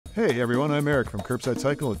Hey everyone, I'm Eric from Curbside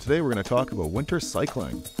Cycle, and today we're going to talk about winter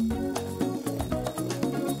cycling.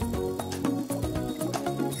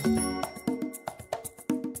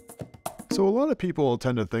 So a lot of people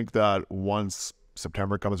tend to think that once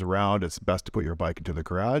September comes around, it's best to put your bike into the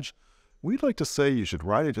garage. We'd like to say you should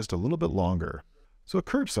ride it just a little bit longer. So at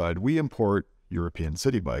Curbside, we import European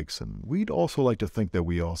city bikes, and we'd also like to think that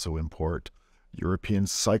we also import European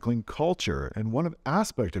cycling culture. And one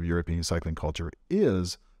aspect of European cycling culture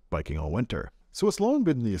is biking all winter. So it's long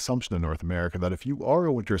been the assumption in North America that if you are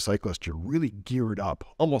a winter cyclist, you're really geared up,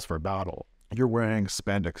 almost for battle. You're wearing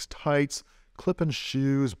spandex tights, clip-in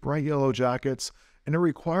shoes, bright yellow jackets, and it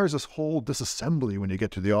requires this whole disassembly when you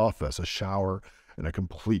get to the office, a shower, and a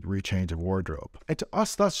complete rechange of wardrobe. And to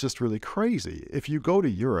us, that's just really crazy. If you go to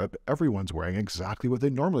Europe, everyone's wearing exactly what they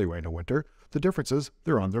normally wear in the winter. The difference is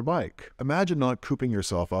they're on their bike. Imagine not cooping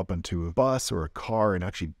yourself up into a bus or a car and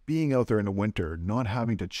actually being out there in the winter, not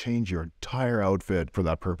having to change your entire outfit for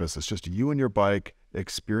that purpose. It's just you and your bike,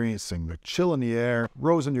 experiencing the chill in the air,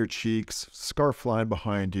 rose in your cheeks, scarf flying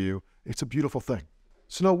behind you. It's a beautiful thing.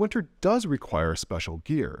 So now winter does require special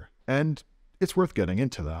gear, and it's worth getting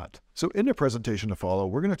into that. So in the presentation to follow,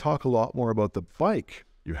 we're going to talk a lot more about the bike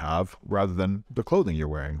you have rather than the clothing you're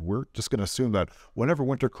wearing. We're just going to assume that whatever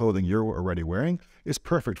winter clothing you're already wearing is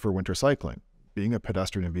perfect for winter cycling. Being a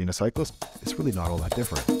pedestrian and being a cyclist, it's really not all that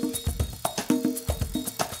different.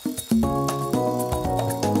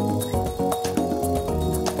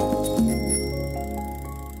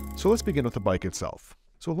 So let's begin with the bike itself.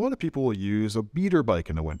 So a lot of people will use a beater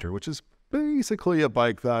bike in the winter, which is basically a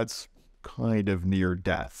bike that's kind of near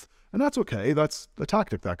death. And that's okay, that's a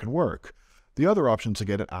tactic that can work. The other option is to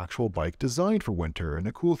get an actual bike designed for winter. And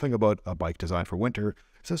the cool thing about a bike designed for winter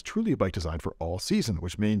is it's truly a bike designed for all season,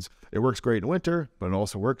 which means it works great in winter, but it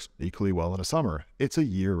also works equally well in the summer. It's a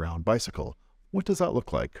year-round bicycle. What does that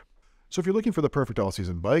look like? So if you're looking for the perfect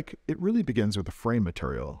all-season bike, it really begins with the frame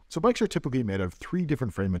material. So bikes are typically made of 3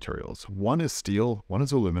 different frame materials. One is steel, one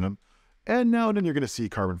is aluminum, and now and then you're going to see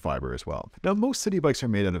carbon fiber as well. Now, most city bikes are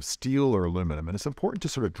made out of steel or aluminum, and it's important to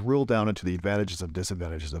sort of drill down into the advantages and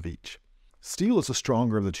disadvantages of each. Steel is the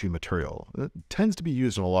stronger of the two material. It tends to be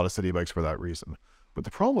used on a lot of city bikes for that reason. But the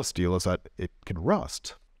problem with steel is that it can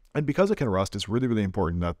rust. And because it can rust, it's really, really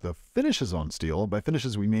important that the finishes on steel, by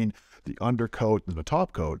finishes we mean the undercoat and the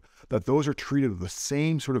top coat, that those are treated with the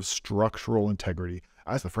same sort of structural integrity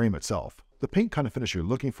as the frame itself. The paint kind of finish you're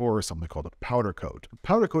looking for is something called a powder coat.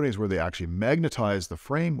 Powder coating is where they actually magnetize the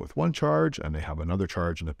frame with one charge and they have another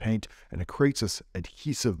charge in the paint, and it creates this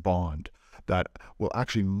adhesive bond that will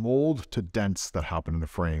actually mold to dents that happen in the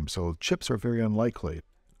frame. So chips are very unlikely.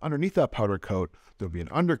 Underneath that powder coat, there'll be an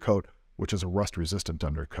undercoat, which is a rust-resistant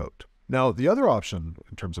undercoat. Now, the other option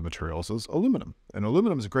in terms of materials is aluminum. And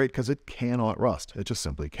aluminum is great because it cannot rust. It just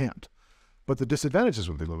simply can't. But the disadvantages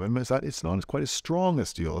with the aluminum is that it's not quite as strong as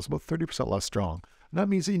steel. It's about 30% less strong. And that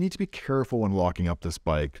means that you need to be careful when locking up this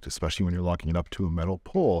bike, especially when you're locking it up to a metal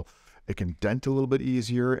pole. It can dent a little bit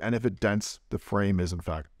easier, and if it dents, the frame is in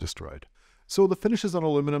fact destroyed. So the finishes on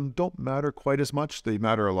aluminum don't matter quite as much. They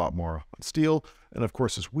matter a lot more on steel. And of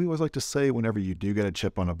course, as we always like to say, whenever you do get a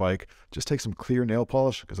chip on a bike, just take some clear nail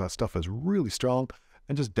polish, because that stuff is really strong,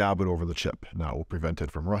 and just dab it over the chip. And that will prevent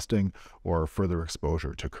it from rusting or further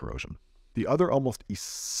exposure to corrosion. The other almost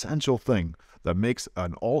essential thing that makes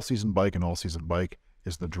an all-season bike an all-season bike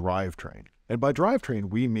is the drivetrain. And by drivetrain,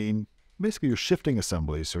 we mean basically your shifting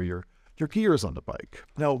assembly, so your gears on the bike.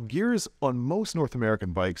 Now, gears on most North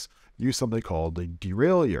American bikes use something called a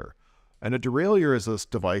derailleur. And a derailleur is this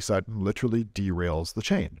device that literally derails the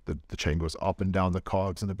chain. The chain goes up and down the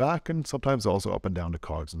cogs in the back, and sometimes also up and down the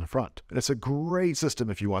cogs in the front. And it's a great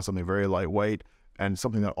system if you want something very lightweight and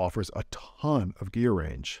something that offers a ton of gear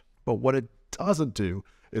range. But what it doesn't do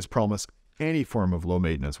is promise any form of low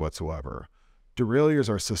maintenance whatsoever.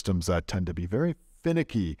 Derailleurs are systems that tend to be very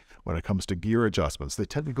finicky when it comes to gear adjustments. They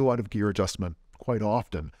tend to go out of gear adjustment quite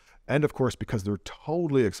often. And of course, because they're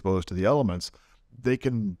totally exposed to the elements, they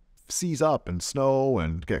can seize up in snow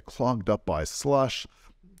and get clogged up by slush,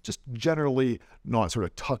 just generally not sort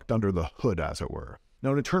of tucked under the hood, as it were.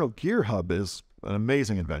 Now, an internal gear hub is an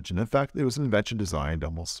amazing invention. In fact, it was an invention designed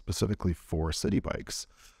almost specifically for city bikes.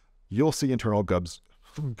 You'll see internal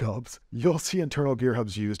You'll see internal gear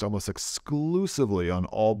hubs used almost exclusively on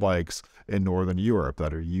all bikes in Northern Europe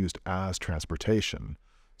that are used as transportation.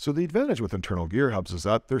 So the advantage with internal gear hubs is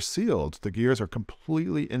that they're sealed. The gears are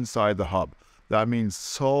completely inside the hub. That means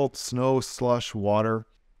salt, snow, slush, water,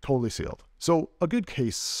 totally sealed. So a good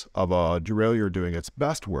case of a derailleur doing its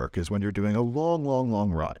best work is when you're doing a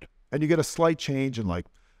long ride and you get a slight change in like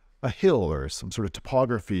a hill or some sort of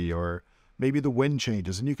topography, or Maybe the wind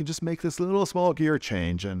changes and you can just make this little small gear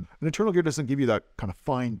change, and an internal gear doesn't give you that kind of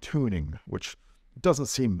fine tuning, which doesn't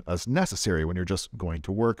seem as necessary when you're just going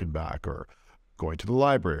to work and back, or going to the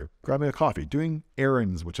library, grabbing a coffee, doing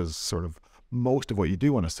errands, which is sort of most of what you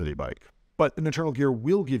do on a city bike. But an internal gear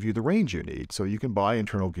will give you the range you need. So you can buy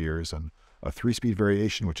internal gears and a 3-speed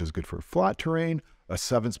variation, which is good for flat terrain, a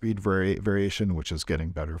 7-speed variation, which is getting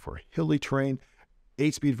better for hilly terrain,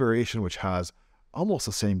 8-speed variation, which has almost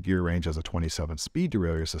the same gear range as a 27-speed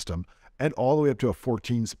derailleur system, and all the way up to a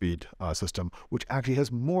 14-speed system, which actually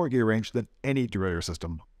has more gear range than any derailleur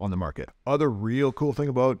system on the market. Other real cool thing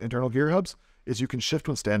about internal gear hubs is you can shift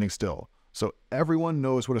when standing still. So everyone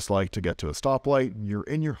knows what it's like to get to a stoplight, and you're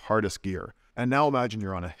in your hardest gear. And now imagine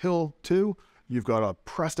you're on a hill too. You've got to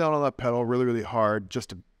press down on that pedal really, really hard just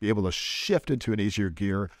to be able to shift into an easier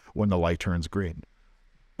gear when the light turns green.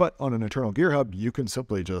 But on an internal gear hub, you can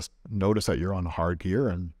simply just notice that you're on hard gear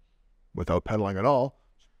and without pedaling at all,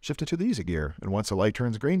 shift it to the easy gear. And once the light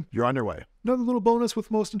turns green, you're on your way. Another little bonus with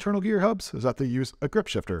most internal gear hubs is that they use a grip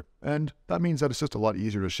shifter. And that means that it's just a lot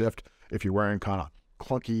easier to shift if you're wearing kind of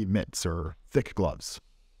clunky mitts or thick gloves.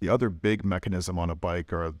 The other big mechanism on a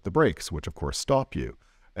bike are the brakes, which of course stop you.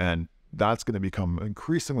 And that's going to become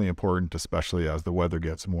increasingly important, especially as the weather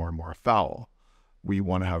gets more and more foul. We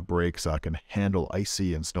want to have brakes that can handle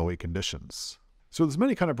icy and snowy conditions. So there's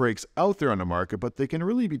many kind of brakes out there on the market, but they can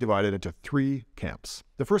really be divided into 3 camps.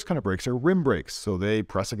 The first kind of brakes are rim brakes. So they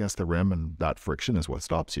press against the rim and that friction is what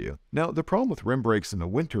stops you. Now, the problem with rim brakes in the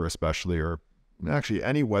winter especially, or actually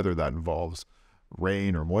any weather that involves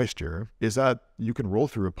rain or moisture, is that you can roll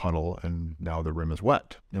through a puddle and now the rim is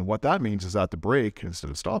wet. And what that means is that the brake,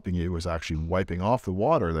 instead of stopping you, is actually wiping off the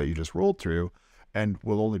water that you just rolled through, and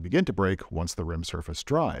will only begin to brake once the rim surface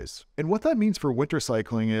dries. And what that means for winter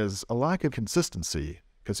cycling is a lack of consistency,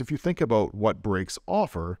 because if you think about what brakes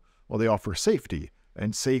offer, well, they offer safety,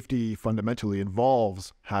 and safety fundamentally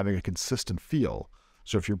involves having a consistent feel.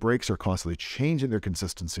 So if your brakes are constantly changing their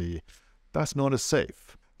consistency, that's not as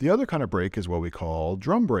safe. The other kind of brake is what we call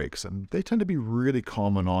drum brakes, and they tend to be really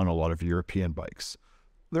common on a lot of European bikes.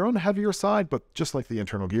 They're on the heavier side, but just like the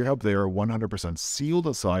internal gear hub, they are 100% sealed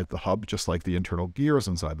inside the hub, just like the internal gears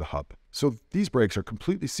inside the hub. So these brakes are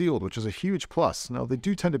completely sealed, which is a huge plus. Now, they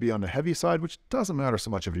do tend to be on the heavy side, which doesn't matter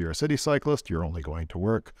so much if you're a city cyclist, you're only going to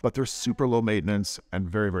work, but they're super low maintenance and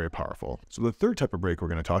very, very powerful. So the third type of brake we're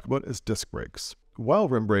going to talk about is disc brakes. While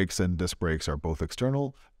rim brakes and disc brakes are both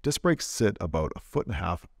external, disc brakes sit about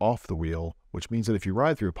 1.5 feet off the wheel, which means that if you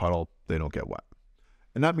ride through a puddle, they don't get wet.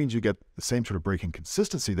 And that means you get the same sort of braking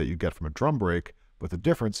consistency that you get from a drum brake, but the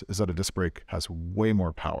difference is that a disc brake has way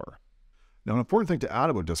more power. Now, an important thing to add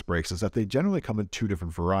about disc brakes is that they generally come in 2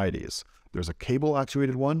 different varieties. There's a cable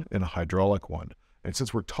actuated one and a hydraulic one. And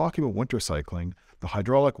since we're talking about winter cycling, the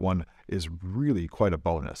hydraulic one is really quite a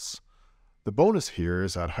bonus. The bonus here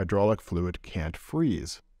is that hydraulic fluid can't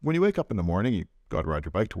freeze. When you wake up in the morning, you got to ride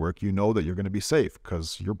your bike to work, you know that you're going to be safe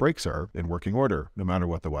because your brakes are in working order no matter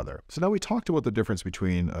what the weather. So now we talked about the difference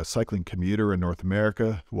between a cycling commuter in North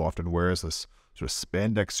America, who often wears this sort of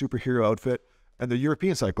spandex superhero outfit, and the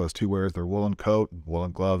European cyclist who wears their woolen coat and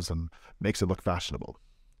woolen gloves and makes it look fashionable.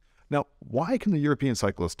 Now, why can the European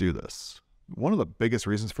cyclist do this? One of the biggest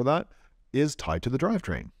reasons for that is tied to the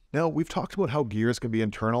drivetrain. Now, we've talked about how gears can be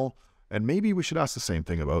internal, and maybe we should ask the same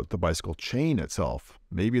thing about the bicycle chain itself.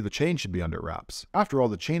 Maybe the chain should be under wraps. After all,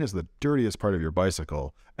 the chain is the dirtiest part of your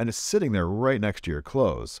bicycle, and is sitting there right next to your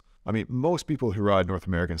clothes. I mean, most people who ride North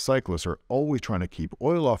American cyclists are always trying to keep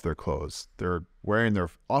oil off their clothes. They're wearing their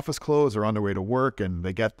office clothes or on their way to work, and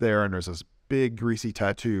they get there and there's this big greasy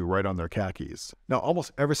tattoo right on their khakis. Now,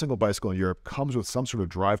 almost every single bicycle in Europe comes with some sort of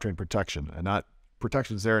drivetrain protection, and that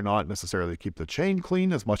protection's there not necessarily to keep the chain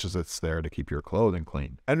clean as much as it's there to keep your clothing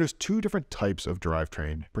clean. And there's 2 different types of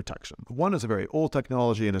drivetrain protection. One is a very old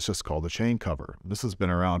technology, and it's just called the chain cover. This has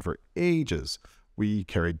been around for ages. We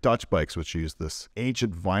carry Dutch bikes which use this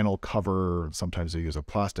ancient vinyl cover, and sometimes they use a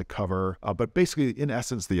plastic cover. But basically, in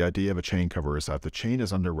essence, the idea of a chain cover is that the chain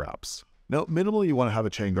is under wraps. Now, minimally, you want to have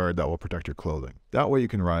a chain guard that will protect your clothing. That way you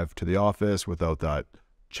can arrive to the office without that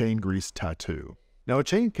chain grease tattoo. Now, a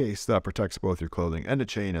chain case that protects both your clothing and the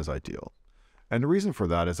chain is ideal. And the reason for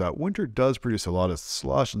that is that winter does produce a lot of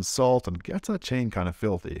slush and salt and gets that chain kind of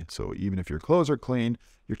filthy. So even if your clothes are clean,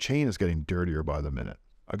 your chain is getting dirtier by the minute.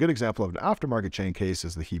 A good example of an aftermarket chain case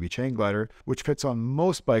is the Hebe chain glider, which fits on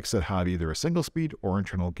most bikes that have either a single speed or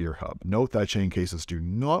internal gear hub. Note that chain cases do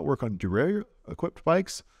not work on derailleur equipped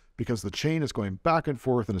bikes because the chain is going back and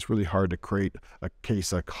forth and it's really hard to create a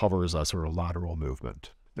case that covers that sort of lateral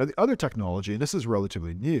movement. Now, the other technology, and this is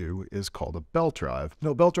relatively new, is called a belt drive.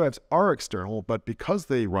 Now, belt drives are external, but because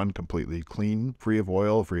they run completely clean, free of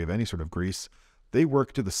oil, free of any sort of grease, they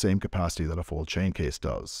work to the same capacity that a full chain case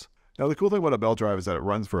does. Now, the cool thing about a belt drive is that it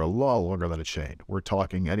runs for a lot longer than a chain. We're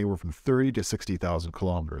talking anywhere from 30 to 60,000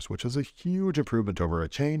 kilometers, which is a huge improvement over a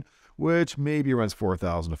chain, which maybe runs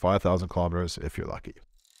 4,000 to 5,000 kilometers if you're lucky.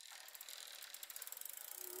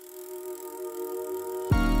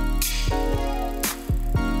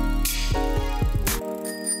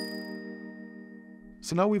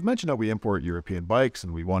 So now we've mentioned how we import European bikes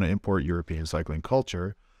and we want to import European cycling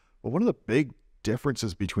culture. But one of the big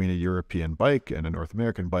differences between a European bike and a North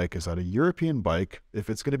American bike is that a European bike, if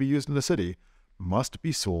it's going to be used in the city, must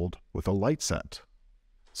be sold with a light set.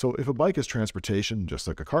 So if a bike is transportation, just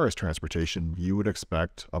like a car is transportation, you would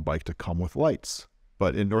expect a bike to come with lights.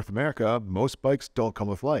 But in North America, most bikes don't come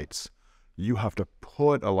with lights. You have to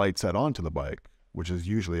put a light set onto the bike, which is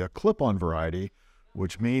usually a clip-on variety,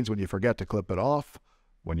 which means when you forget to clip it off,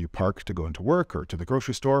 when you park to go into work or to the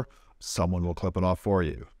grocery store, someone will clip it off for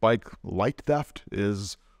you. Bike light theft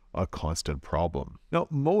is a constant problem. Now,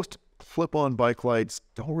 most clip-on bike lights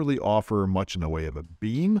don't really offer much in the way of a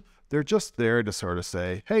beam. They're just there to sort of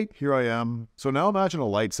say, hey, here I am. So now imagine a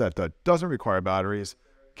light set that doesn't require batteries,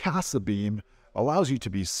 casts a beam, allows you to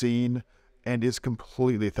be seen, and is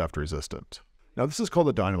completely theft resistant. Now, this is called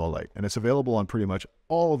the Dynamo Light, and it's available on pretty much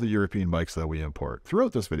all of the European bikes that we import.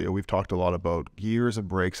 Throughout this video, we've talked a lot about gears and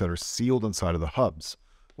brakes that are sealed inside of the hubs.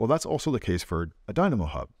 Well, that's also the case for a dynamo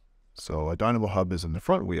hub. So a dynamo hub is in the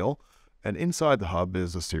front wheel, and inside the hub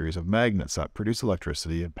is a series of magnets that produce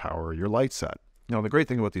electricity and power your light set. Now, the great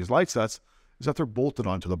thing about these light sets is that they're bolted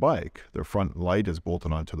onto the bike. The front light is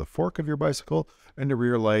bolted onto the fork of your bicycle, and the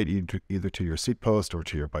rear light either to your seat post or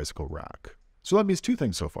to your bicycle rack. So that means two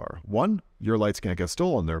things so far. One, your lights can't get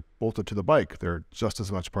stolen. They're bolted to the bike. They're just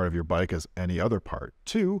as much part of your bike as any other part.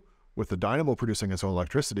 Two, with the dynamo producing its own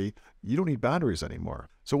electricity, you don't need batteries anymore.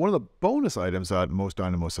 So one of the bonus items that most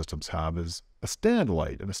dynamo systems have is a stand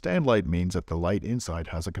light. And a stand light means that the light inside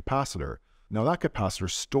has a capacitor. Now that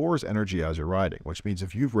capacitor stores energy as you're riding, which means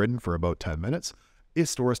if you've ridden for about 10 minutes, it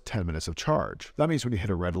stores 10 minutes of charge. That means when you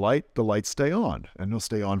hit a red light, the lights stay on, and they'll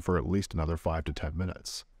stay on for at least another 5 to 10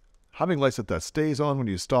 minutes. Having lights that stays on when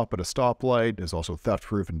you stop at a stoplight is also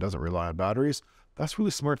theft-proof and doesn't rely on batteries. That's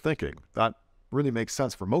really smart thinking. That really makes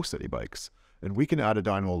sense for most city bikes. And we can add a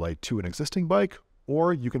dynamo light to an existing bike,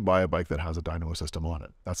 or you can buy a bike that has a dynamo system on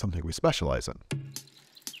it. That's something we specialize in.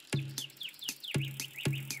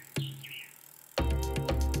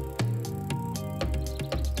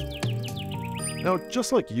 Now,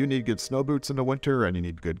 just like you need good snow boots in the winter and you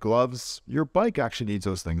need good gloves, your bike actually needs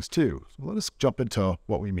those things too. So let us jump into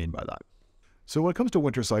what we mean by that. So when it comes to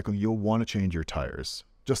winter cycling, you'll want to change your tires,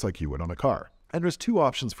 just like you would on a car. And there's two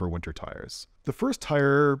options for winter tires. The first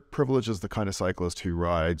tire privileges the kind of cyclist who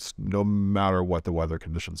rides no matter what the weather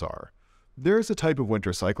conditions are. There's a type of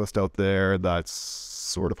winter cyclist out there that's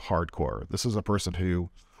sort of hardcore. This is a person who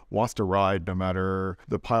wants to ride no matter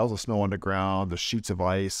the piles of snow on the ground, the sheets of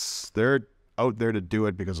ice. They're out there to do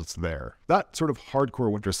it because it's there. That sort of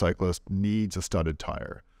hardcore winter cyclist needs a studded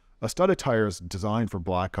tire. A studded tire is designed for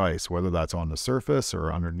black ice, whether that's on the surface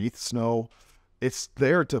or underneath snow. It's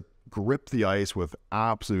there to grip the ice with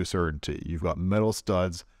absolute certainty. You've got metal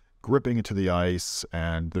studs gripping into the ice,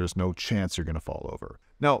 and there's no chance you're going to fall over.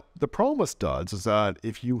 Now, the problem with studs is that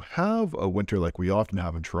if you have a winter like we often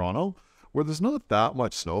have in Toronto, where there's not that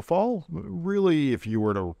much snowfall, really, if you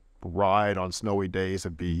were to ride on snowy days,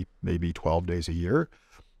 it'd be maybe 12 days a year.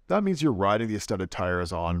 That means you're riding these studded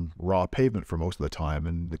tires on raw pavement for most of the time,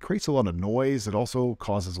 and it creates a lot of noise. It also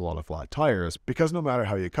causes a lot of flat tires because no matter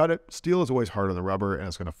how you cut it, steel is always harder than rubber, and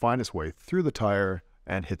it's going to find its way through the tire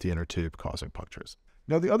and hit the inner tube, causing punctures.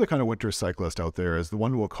 Now, the other kind of winter cyclist out there is the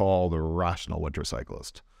one we'll call the rational winter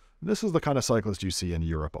cyclist. This is the kind of cyclist you see in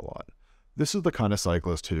Europe a lot. This is the kind of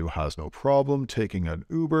cyclist who has no problem taking an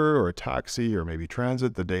Uber or a taxi or maybe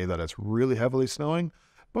transit the day that it's really heavily snowing,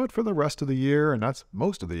 but for the rest of the year, and that's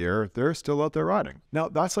most of the year, they're still out there riding. Now,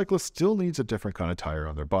 that cyclist still needs a different kind of tire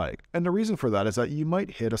on their bike. And the reason for that is that you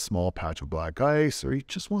might hit a small patch of black ice, or you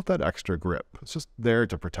just want that extra grip. It's just there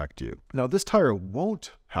to protect you. Now, this tire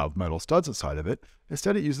won't have metal studs inside of it.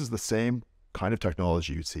 Instead, it uses the same kind of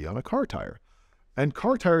technology you'd see on a car tire. And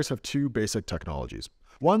car tires have two basic technologies.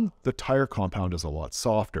 One, the tire compound is a lot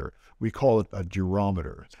softer. We call it a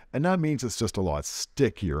durometer, and that means it's just a lot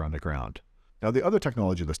stickier on the ground. Now, the other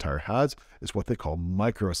technology this tire has is what they call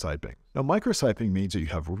microsiping. Now, microsiping means that you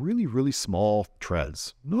have really, really small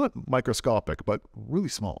treads, not microscopic, but really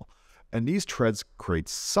small. And these treads create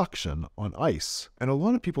suction on ice. And a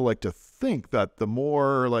lot of people like to think that the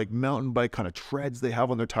more like mountain bike kind of treads they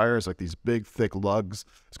have on their tires, like these big thick lugs,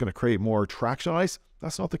 is going to create more traction on ice.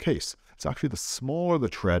 That's not the case. It's actually the smaller the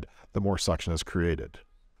tread, the more suction is created.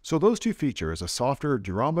 So those two features, a softer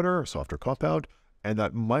durometer, a softer compound, and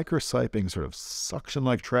that micro-siping sort of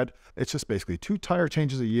suction-like tread, it's just basically 2 tire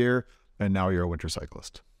changes a year, and now you're a winter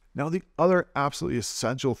cyclist. Now, the other absolutely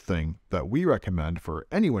essential thing that we recommend for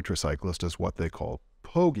any winter cyclist is what they call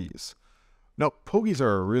pogies. Now, pogies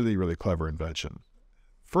are a really, really clever invention.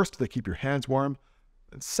 First, they keep your hands warm.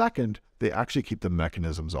 And second, they actually keep the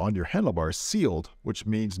mechanisms on your handlebars sealed, which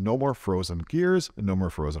means no more frozen gears and no more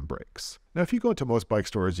frozen brakes. Now, if you go into most bike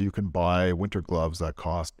stores, you can buy winter gloves that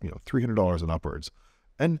cost, $300 and upwards.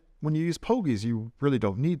 And when you use pogies, you really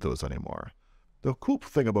don't need those anymore. The cool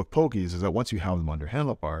thing about pogies is that once you have them on your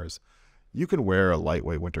handlebars, you can wear a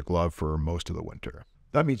lightweight winter glove for most of the winter.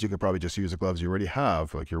 That means you could probably just use the gloves you already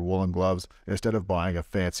have, like your woolen gloves, instead of buying a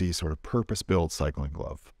fancy sort of purpose-built cycling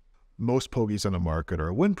glove. Most pogies on the market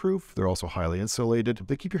are windproof. They're also highly insulated.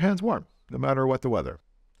 They keep your hands warm, no matter what the weather.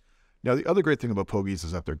 Now, the other great thing about pogies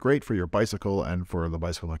is that they're great for your bicycle and for the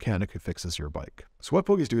bicycle mechanic who fixes your bike. So what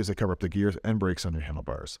pogies do is they cover up the gears and brakes on your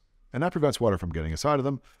handlebars. And that prevents water from getting inside of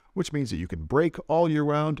them, which means that you can brake all year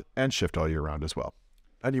round and shift all year round as well.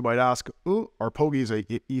 And you might ask, are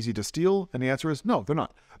pogies easy to steal? And the answer is no, they're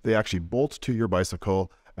not. They actually bolt to your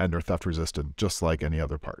bicycle and they're theft resistant, just like any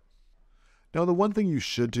other part. Now, the one thing you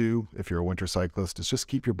should do if you're a winter cyclist is just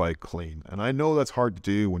keep your bike clean. And I know that's hard to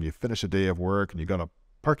do when you finish a day of work and you got to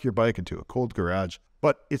park your bike into a cold garage,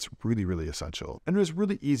 but it's really, really essential. And there's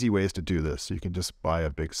really easy ways to do this. You can just buy a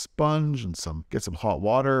big sponge and get some hot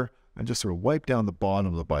water and just sort of wipe down the bottom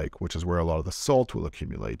of the bike, which is where a lot of the salt will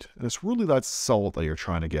accumulate. And it's really that salt that you're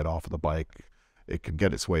trying to get off of the bike. It can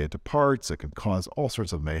get its way into parts. It can cause all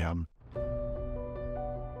sorts of mayhem.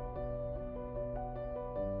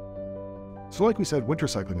 So like we said, winter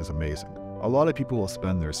cycling is amazing. A lot of people will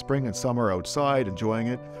spend their spring and summer outside enjoying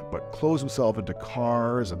it, but close themselves into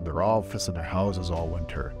cars and their office and their houses all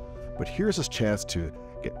winter. But here's this chance to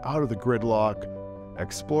get out of the gridlock,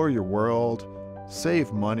 explore your world,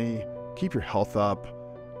 save money, keep your health up,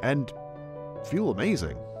 and feel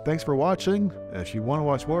amazing. Thanks for watching. If you want to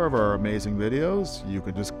watch more of our amazing videos, you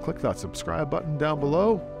can just click that subscribe button down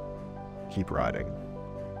below. Keep riding.